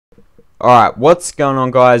Alright, what's going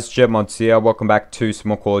on guys, JetModz here, welcome back to some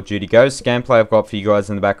more Call of Duty Ghosts. Gameplay I've got for you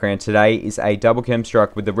guys in the background today is a double K.E.M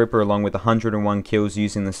strike with the Ripper along with 101 kills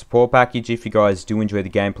using the support package. If you guys do enjoy the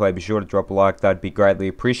gameplay, be sure to drop a like, that'd be greatly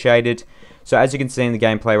appreciated. So as you can see in the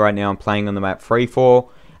gameplay right now, I'm playing on the map Freefall,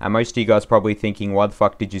 and most of you guys probably thinking, why the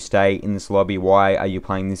fuck did you stay in this lobby, why are you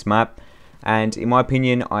playing this map? And in my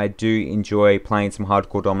opinion, I do enjoy playing some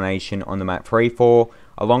hardcore domination on the map Freefall.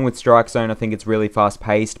 Along with Strike Zone, I think it's really fast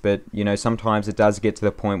paced, but you know, sometimes it does get to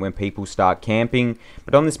the point when people start camping.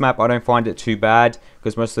 But on this map, I don't find it too bad,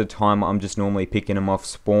 because most of the time I'm just normally picking them off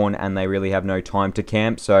spawn and they really have no time to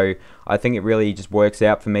camp. So I think it really just works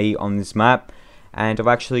out for me on this map. And I've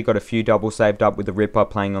actually got a few doubles saved up with the Ripper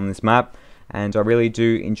playing on this map, and I really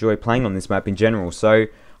do enjoy playing on this map in general. So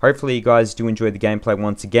hopefully you guys do enjoy the gameplay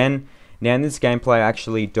once again. Now in this gameplay I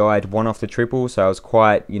actually died one off the triple, so I was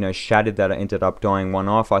quite, shattered that I ended up dying one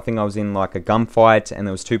off. I think I was in like a gunfight and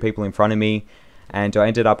there was two people in front of me, and I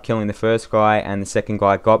ended up killing the first guy and the second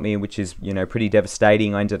guy got me, which is, pretty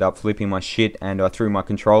devastating. I ended up flipping my shit and I threw my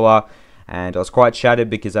controller, and I was quite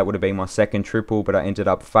shattered because that would have been my second triple, but I ended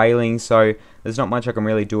up failing. So there's not much I can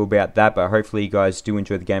really do about that, but hopefully you guys do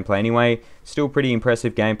enjoy the gameplay anyway. Still pretty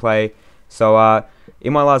impressive gameplay. So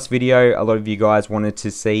in my last video, a lot of you guys wanted to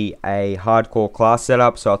see a hardcore class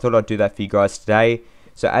setup, so I thought I'd do that for you guys today.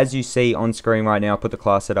 So as you see on screen right now, I'll put the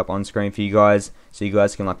class setup on screen for you guys, so you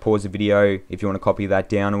guys can like pause the video if you want to copy that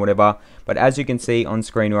down or whatever. But as you can see on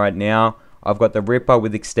screen right now, I've got the Ripper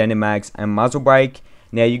with extended mags and muzzle brake.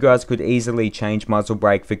 Now you guys could easily change muzzle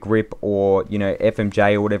brake for grip or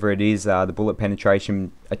FMJ or whatever it is, the bullet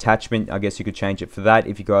penetration attachment. I guess you could change it for that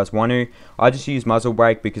if you guys want to. I just use muzzle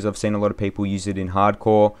brake because I've seen a lot of people use it in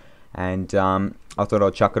hardcore, and I thought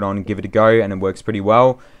I'd chuck it on and give it a go, and it works pretty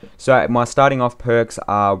well. So my starting off perks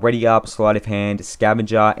are Ready Up, Sleight of Hand,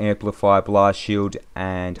 Scavenger, Amplify, Blast Shield,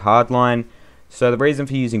 and Hardline. So the reason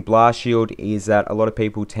for using Blast Shield is that a lot of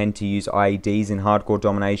people tend to use IEDs in hardcore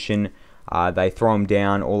domination. They throw them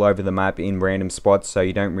down all over the map in random spots, so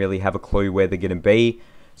you don't really have a clue where they're going to be.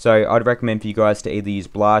 So I'd recommend for you guys to either use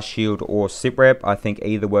Blast Shield or Sitrep. I think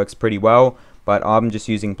either works pretty well, but I'm just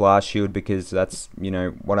using Blast Shield because that's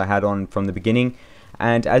what I had on from the beginning.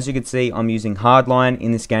 And as you can see, I'm using Hardline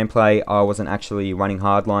in this gameplay. I wasn't actually running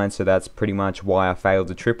Hardline, so that's pretty much why I failed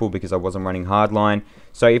the triple, because I wasn't running Hardline.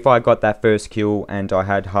 So if I got that first kill and I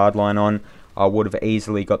had Hardline on, I would have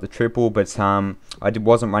easily got the triple, but I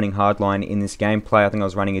wasn't running Hardline in this gameplay. I think I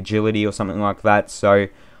was running Agility or something like that, so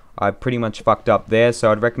I pretty much fucked up there.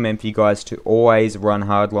 So I'd recommend for you guys to always run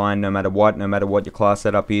Hardline no matter what your class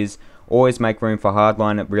setup is. Always make room for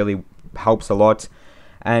Hardline, it really helps a lot.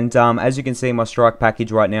 And as you can see in my strike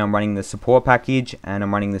package right now, I'm running the support package, and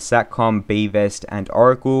I'm running the SATCOM, B-Vest, and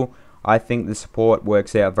Oracle. I think the support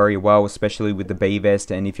works out very well, especially with the B-Vest,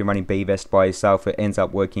 and if you're running B-Vest by yourself, it ends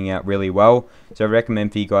up working out really well. So I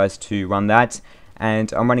recommend for you guys to run that.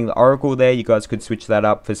 And I'm running the Oracle there. You guys could switch that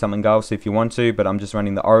up for something else if you want to, but I'm just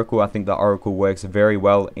running the Oracle. I think the Oracle works very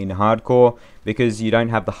well in hardcore because you don't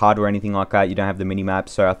have the HUD or anything like that. You don't have the minimap,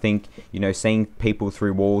 so I think, seeing people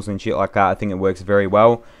through walls and shit like that, I think it works very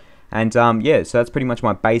well. And yeah, so that's pretty much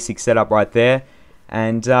my basic setup right there.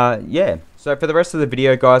 And yeah, so for the rest of the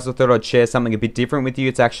video guys, I thought I'd share something a bit different with you.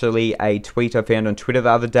 It's actually a tweet I found on Twitter the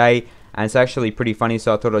other day, and it's actually pretty funny,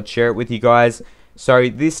 so I thought I'd share it with you guys. So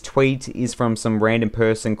this tweet is from some random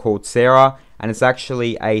person called Sarah, and it's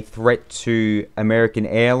actually a threat to American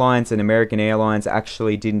Airlines, and American Airlines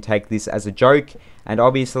actually didn't take this as a joke, and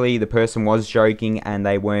obviously the person was joking and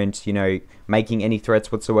they weren't, making any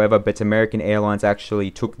threats whatsoever, but American Airlines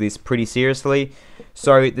actually took this pretty seriously.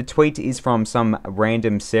 So the tweet is from some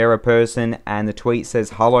random Sarah person, and the tweet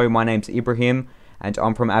says, "Hello, my name's Ibrahim, and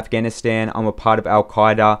I'm from Afghanistan. I'm a part of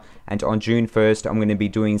Al-Qaeda, and on June 1st, I'm going to be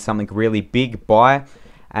doing something really big. Bye."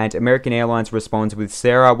 And American Airlines responds with,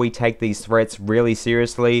 "Sarah, we take these threats really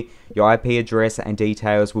seriously. Your IP address and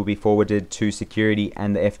details will be forwarded to security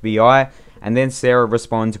and the FBI." And then Sarah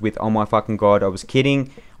responds with, "Oh my fucking god, I was kidding.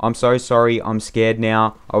 I'm so sorry, I'm scared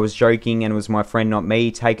now. I was joking and it was my friend, not me.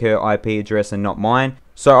 Take her IP address and not mine."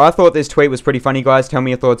 So I thought this tweet was pretty funny, guys. Tell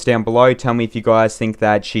me your thoughts down below. Tell me if you guys think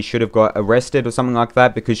that she should have got arrested or something like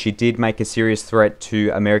that, because she did make a serious threat to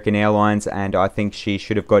American Airlines, and I think she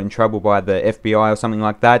should have got in trouble by the FBI or something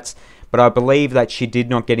like that. But I believe that she did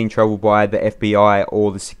not get in trouble by the FBI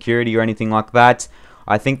or the security or anything like that.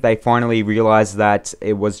 I think they finally realized that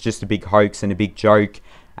it was just a big hoax and a big joke,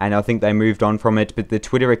 and I think they moved on from it. But the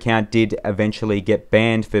Twitter account did eventually get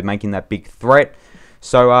banned for making that big threat.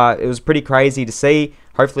 So it was pretty crazy to see.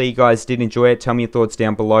 Hopefully you guys did enjoy it. Tell me your thoughts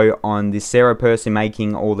down below on this Sarah person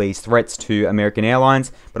making all these threats to American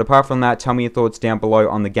Airlines. But apart from that, tell me your thoughts down below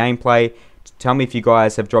on the gameplay. Tell me if you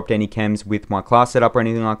guys have dropped any chems with my class setup or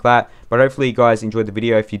anything like that. But hopefully you guys enjoyed the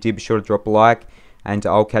video. If you did, be sure to drop a like. And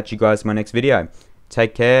I'll catch you guys in my next video.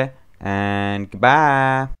 Take care and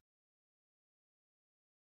goodbye.